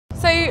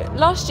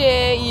last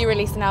year you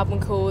released an album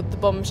called The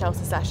Bomb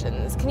Shelter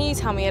Sessions. Can you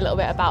tell me a little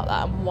bit about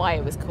that and why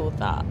it was called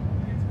that?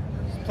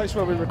 The place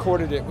where we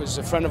recorded it was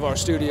a friend of our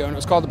studio, and it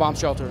was called The Bomb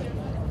Shelter.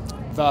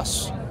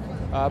 Thus,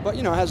 but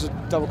you know, it has a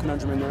double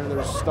conundrum in there.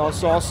 There's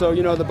also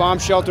you know, the bomb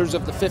shelters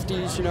of the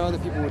 50s, you know,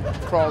 that people would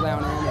crawl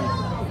down in,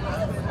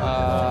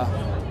 and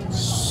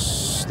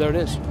there it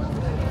is.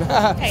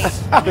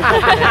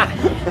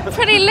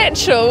 Pretty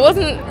literal.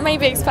 Wasn't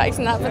maybe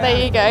expecting that, but there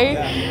you go.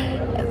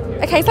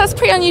 Okay, so that's a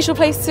pretty unusual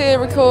place to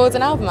record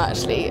an album,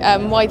 actually.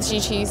 Why did you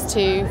choose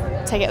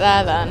to take it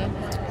there then?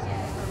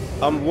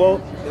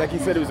 Well, like you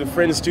said, it was a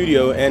friend's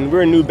studio, and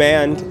we're a new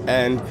band,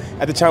 and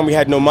at the time we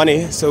had no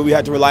money, so we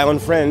had to rely on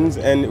friends,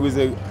 and it was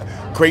a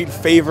great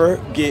favor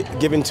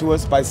given to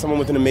us by someone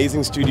with an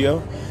amazing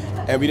studio,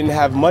 and we didn't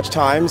have much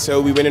time, so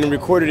we went in and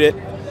recorded it.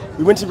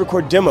 We went to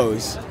record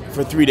demos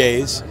for 3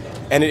 days,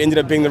 and it ended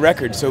up being the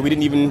record, so we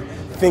didn't even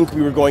think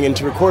we were going in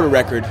to record a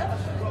record.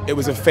 It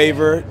was a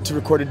favor to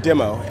record a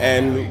demo,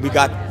 and we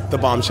got the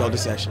Bomb Shelter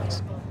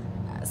Sessions.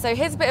 So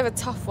here's a bit of a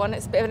tough one.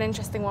 It's a bit of an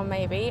interesting one,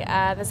 maybe.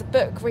 There's a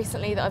book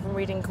recently that I've been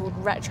reading called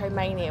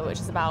Retromania, which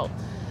is about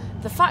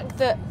the fact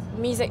that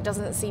music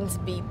doesn't seem to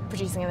be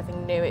producing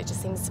anything new. It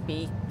just seems to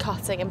be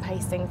cutting and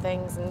pasting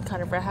things and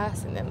kind of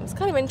rehearsing them. It's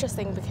kind of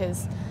interesting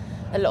because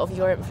a lot of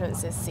your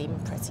influences seem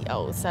pretty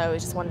old. So I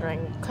was just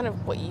wondering kind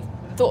of what you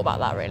thought about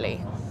that, really.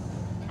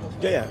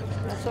 Yeah.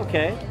 That's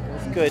okay.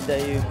 It's good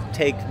that you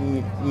take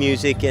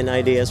music and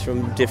ideas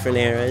from different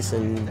eras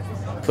and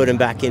put them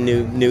back in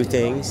new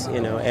things.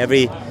 You know,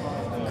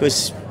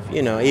 because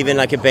you know, even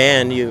like a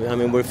band, I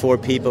mean, we're 4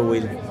 people. We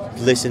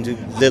listen to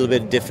a little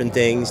bit different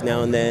things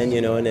now and then.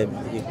 You know,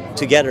 and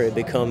together it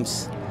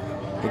becomes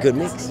a good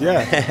mix.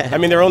 Yeah. I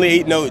mean, there are only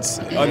 8 notes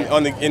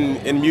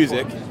in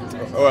music,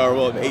 or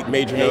well, 8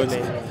 major notes.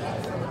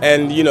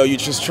 And you know, you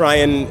just try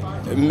and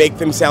make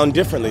them sound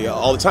differently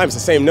all the time. It's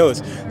the same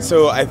notes.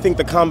 So I think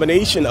the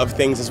combination of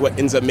things is what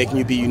ends up making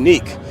you be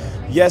unique.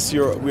 Yes,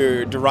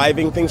 we're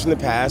deriving things from the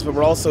past, but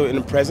we're also in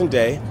the present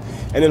day.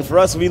 And then for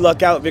us, we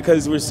luck out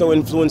because we're so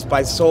influenced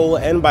by soul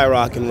and by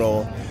rock and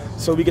roll.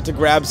 So we get to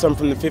grab some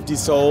from the 50s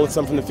soul,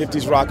 some from the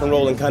 50s rock and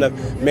roll, and kind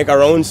of make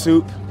our own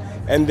soup,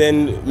 and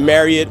then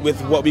marry it with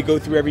what we go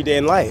through every day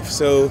in life.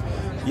 So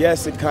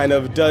yes, it kind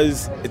of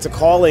does, it's a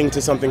calling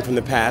to something from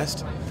the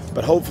past,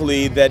 but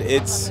hopefully that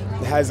it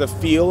has a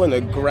feel and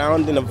a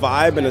ground and a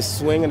vibe and a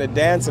swing and a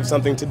dance of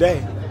something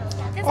today.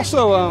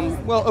 Also,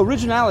 well,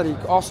 originality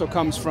also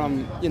comes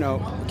from, you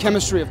know,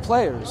 chemistry of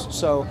players.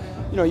 So,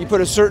 you know, you put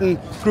a certain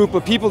group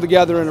of people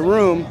together in a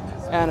room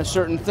and a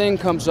certain thing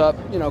comes up,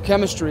 you know,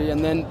 chemistry,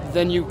 and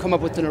then you come up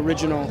with an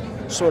original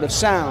sort of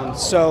sound.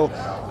 So,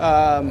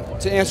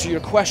 to answer your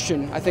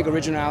question, I think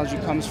originality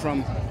comes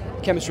from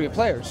chemistry of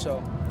players.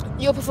 So.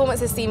 Your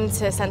performances seem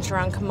to centre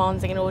around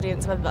commanding an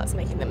audience, whether that's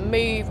making them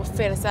move or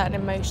feel a certain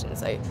emotion.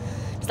 So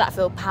does that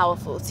feel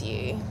powerful to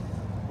you?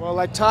 Well,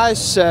 like Ty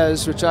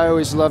says, which I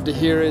always love to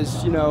hear,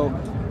 is, you know,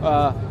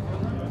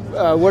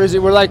 what is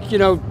it? We're like, you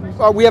know,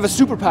 we have a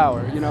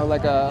superpower, you know,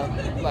 like a.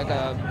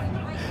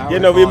 You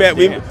know,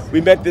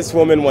 we met this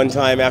woman one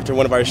time after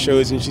one of our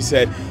shows, and she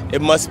said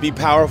it must be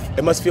powerful.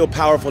 It must feel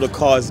powerful to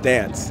cause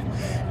dance.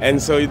 And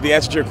so the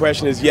answer to your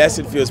question is yes,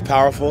 it feels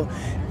powerful.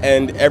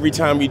 And every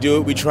time we do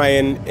it, we try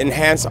and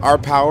enhance our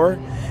power,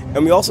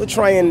 and we also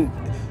try and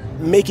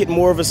make it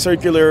more of a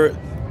circular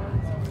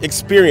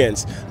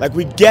experience. Like,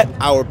 we get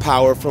our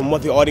power from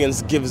what the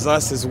audience gives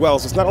us as well.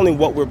 So it's not only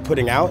what we're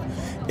putting out,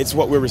 it's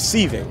what we're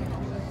receiving.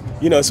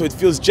 You know, so it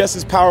feels just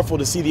as powerful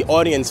to see the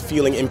audience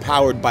feeling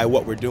empowered by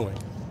what we're doing.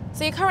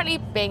 So you're currently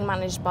being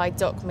managed by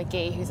Doc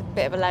McGee, who's a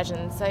bit of a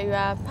legend. So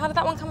how did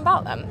that one come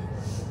about then?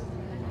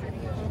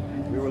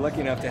 We were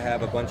lucky enough to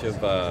have a bunch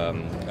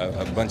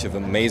of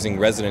amazing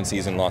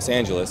residencies in Los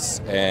Angeles,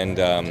 and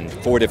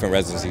 4 different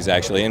residencies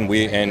actually.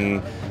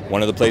 And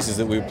one of the places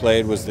that we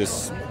played was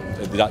this.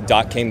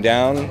 Doc came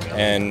down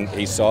and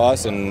he saw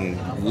us, and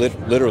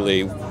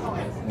literally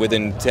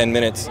within 10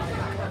 minutes,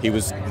 he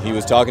was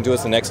talking to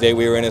us. The next day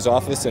we were in his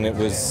office, and it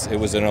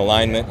was an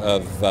alignment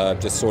of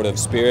just sort of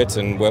spirits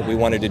and what we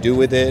wanted to do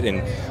with it.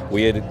 And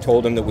we had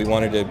told him that we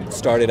wanted to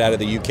start it out of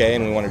the UK,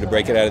 and we wanted to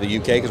break it out of the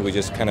UK because we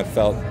just kind of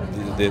felt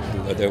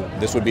that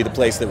this would be the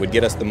place that would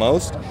get us the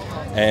most.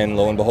 And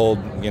lo and behold,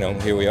 you know,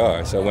 here we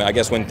are. So I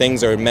guess when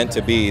things are meant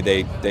to be,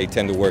 they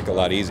tend to work a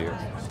lot easier.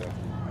 So.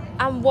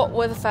 And what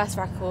were the first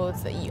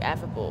records that you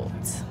ever bought?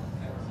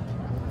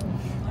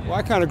 Well,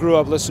 I kind of grew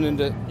up listening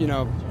to, you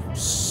know,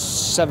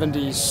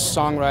 70s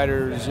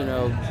songwriters, you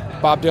know,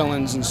 Bob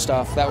Dylan's and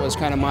stuff. That was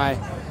kind of my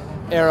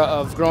era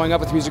of growing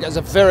up with music as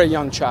a very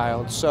young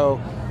child.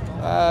 So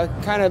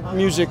kind of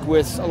music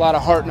with a lot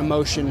of heart and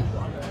emotion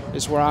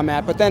is where I'm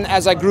at. But then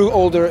as I grew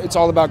older, it's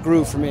all about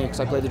groove for me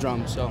because I play the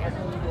drums. So,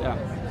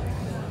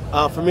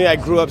 yeah. For me, I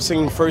grew up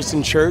singing first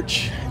in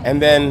church,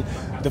 and then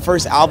the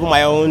first album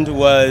I owned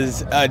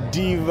was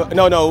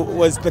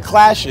was The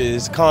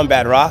Clash's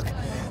Combat Rock.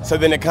 So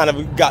then it kind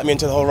of got me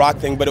into the whole rock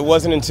thing, but it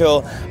wasn't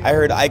until I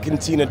heard Ike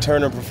and Tina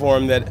Turner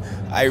perform that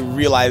I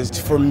realized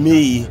for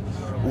me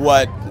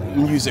what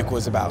music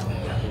was about.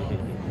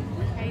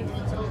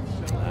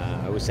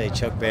 would say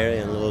Chuck Berry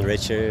and Little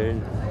Richard,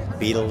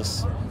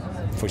 Beatles,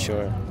 for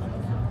sure.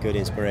 Good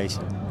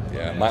inspiration.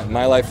 Yeah,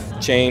 my life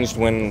changed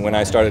when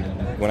I started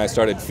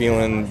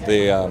feeling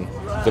the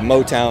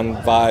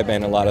Motown vibe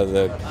and a lot of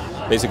the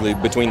basically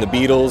between the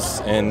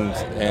Beatles and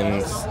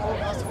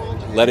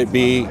Let It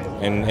Be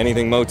and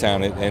anything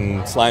Motown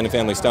and Sly and the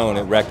Family Stone,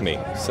 it wrecked me.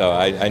 So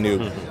I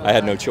knew I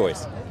had no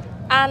choice.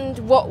 And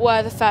what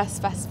were the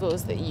first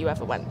festivals that you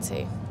ever went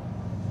to?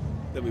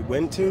 That we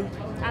went to?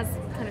 As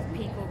kind of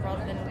people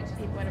rather than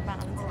people in a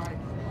band.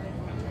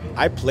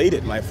 I played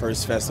at my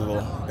first festival,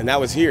 and that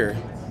was here.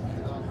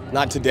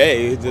 Not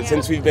today.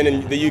 Since we've been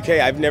in the UK,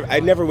 I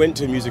never went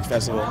to a music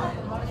festival.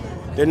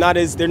 They're not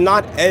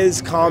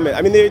as common.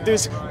 I mean,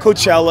 there's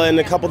Coachella and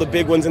a couple of the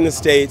big ones in the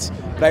States,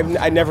 but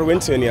I never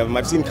went to any of them.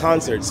 I've seen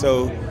concerts,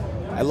 so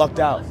I lucked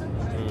out.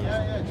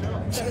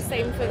 So the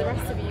same for the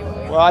rest of you?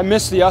 Or? Well, I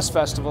missed the US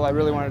Festival. I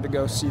really wanted to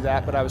go see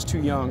that, but I was too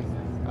young.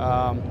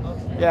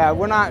 Yeah,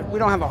 we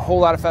don't have a whole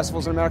lot of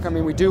festivals in America. I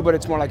mean, we do, but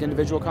it's more like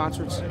individual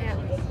concerts. Yeah.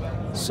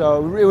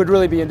 So it would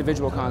really be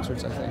individual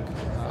concerts, I think.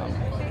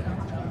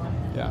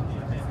 Yeah.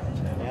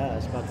 Yeah, I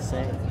was about to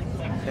say.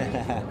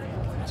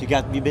 So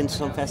you been to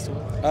some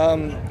festival?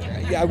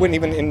 Yeah, I wouldn't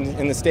even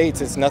in the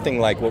States. It's nothing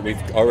like what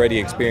we've already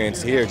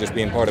experienced here. Just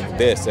being part of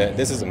this,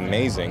 this is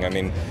amazing. I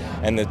mean,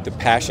 and the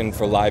passion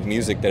for live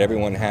music that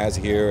everyone has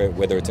here,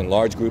 whether it's in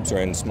large groups or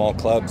in small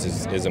clubs,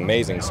 is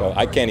amazing. So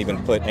I can't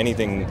even put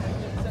anything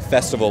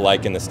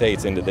festival-like in the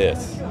States into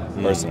this,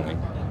 personally.